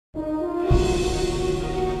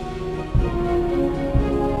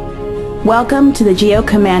Welcome to the Geo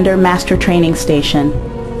Commander Master Training Station.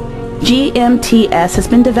 GMTS has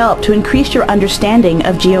been developed to increase your understanding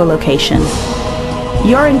of geolocation.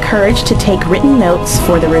 You're encouraged to take written notes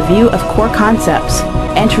for the review of core concepts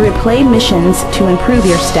and to replay missions to improve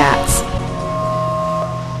your stats.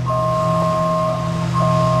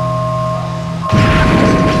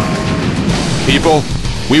 People,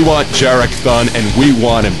 we want Jarek Thun and we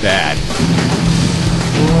want him bad.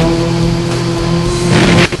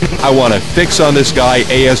 I want a fix on this guy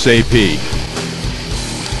ASAP.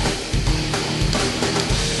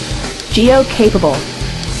 Geo capable.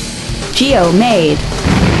 Geo made.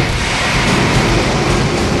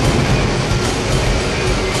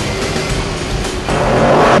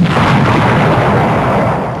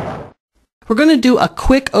 We're going to do a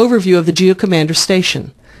quick overview of the Geo Commander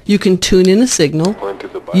Station. You can tune in a signal,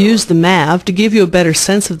 use the MAV to give you a better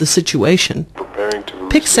sense of the situation,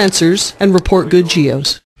 pick sensors, and report good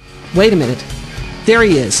geos. Wait a minute. There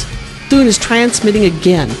he is. Thun is transmitting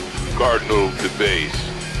again. Cardinal to base.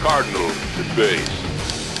 Cardinal to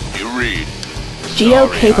base. You read. Geo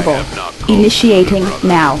capable. Initiating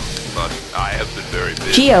now. But I have been very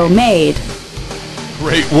busy. Geo made.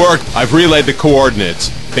 Great work. I've relayed the coordinates.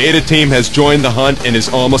 Beta team has joined the hunt and is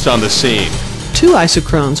almost on the scene. 2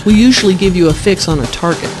 isochrones will usually give you a fix on a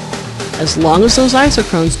target, as long as those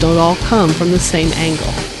isochrones don't all come from the same angle.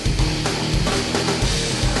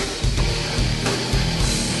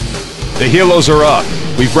 The helos are up.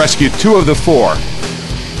 We've rescued 2 of the 4.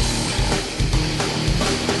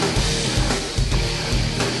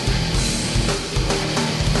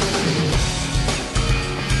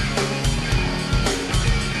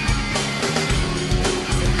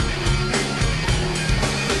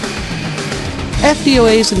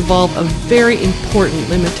 FDOAs involve a very important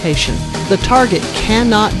limitation. The target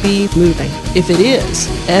cannot be moving. If it is,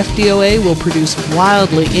 FDOA will produce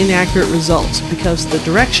wildly inaccurate results because the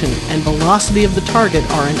direction and velocity of the target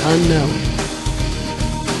are an unknown.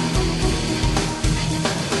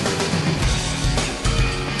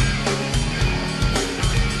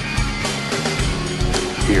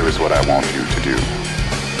 Here is what I want you to do.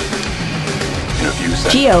 In a few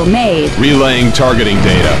seconds. Geo made. Relaying targeting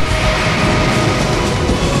data.